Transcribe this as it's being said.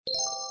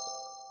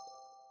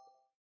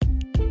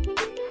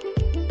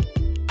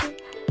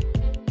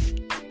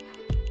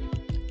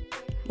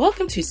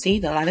Welcome to See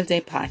the Light of Day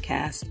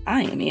podcast.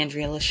 I am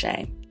Andrea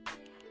Lachey.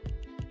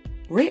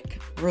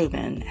 Rick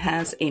Rubin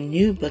has a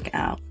new book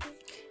out.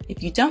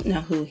 If you don't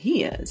know who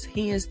he is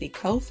the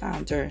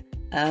co-founder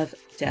of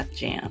Def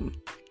Jam.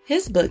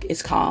 His book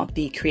is called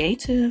The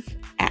Creative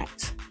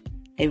Act,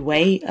 A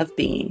Way of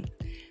Being.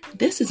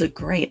 This is a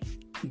great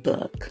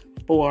book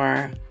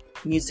for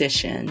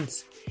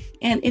musicians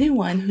and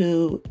anyone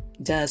who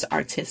does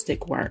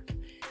artistic work.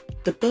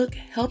 The book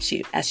helps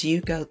you as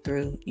you go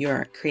through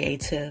your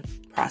creative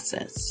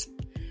process.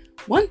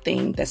 One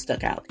thing that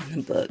stuck out in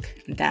the book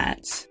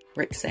that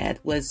Rick said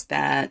was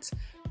that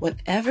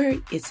whatever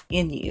is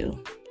in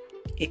you,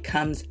 it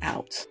comes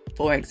out.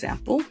 For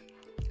example,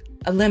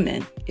 a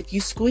lemon. If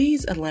you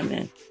squeeze a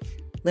lemon,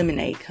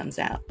 lemonade comes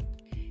out.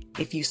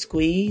 If you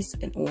squeeze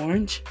an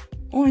orange,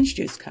 orange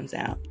juice comes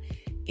out.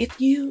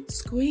 If you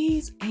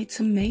squeeze a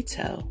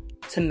tomato,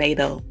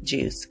 tomato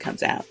juice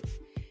comes out.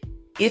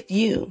 If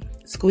you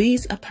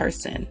squeeze a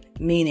person,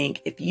 meaning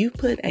if you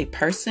put a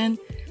person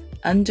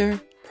under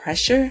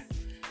pressure,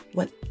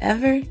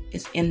 whatever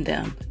is in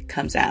them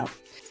comes out.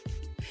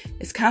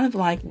 It's kind of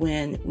like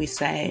when we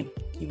say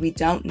we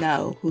don't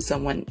know who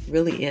someone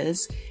really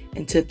is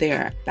until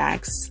their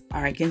backs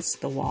are against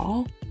the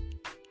wall.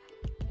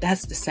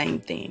 That's the same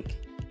thing.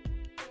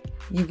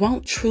 You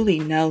won't truly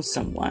know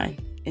someone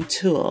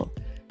until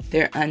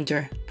they're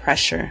under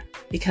pressure,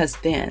 because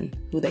then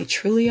who they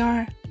truly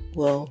are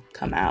will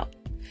come out.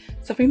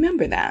 So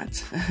remember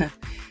that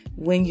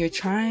when you're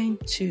trying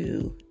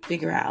to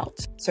figure out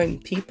certain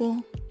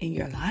people in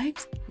your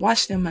life,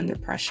 watch them under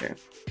pressure.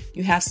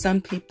 You have some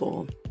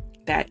people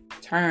that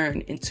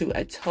turn into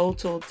a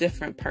total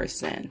different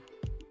person.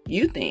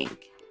 You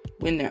think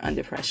when they're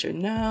under pressure,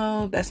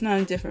 no, that's not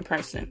a different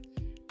person.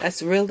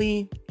 That's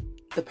really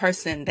the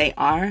person they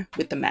are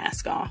with the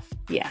mask off.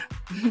 Yeah.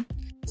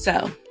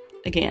 So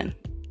again,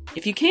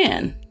 if you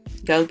can,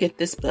 go get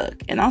this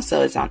book. And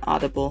also it's on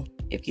Audible.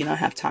 If you don't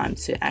have time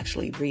to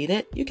actually read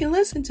it, you can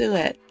listen to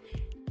it.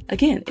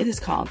 Again, it is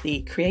called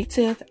The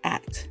Creative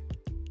Act,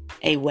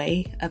 A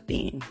Way of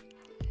Being.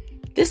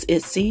 This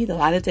is See the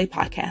Light of Day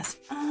podcast.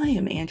 I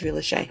am Andrea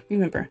Lachey.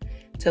 Remember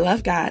to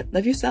love God,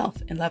 love yourself,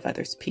 and love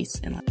others. Peace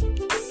and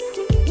love.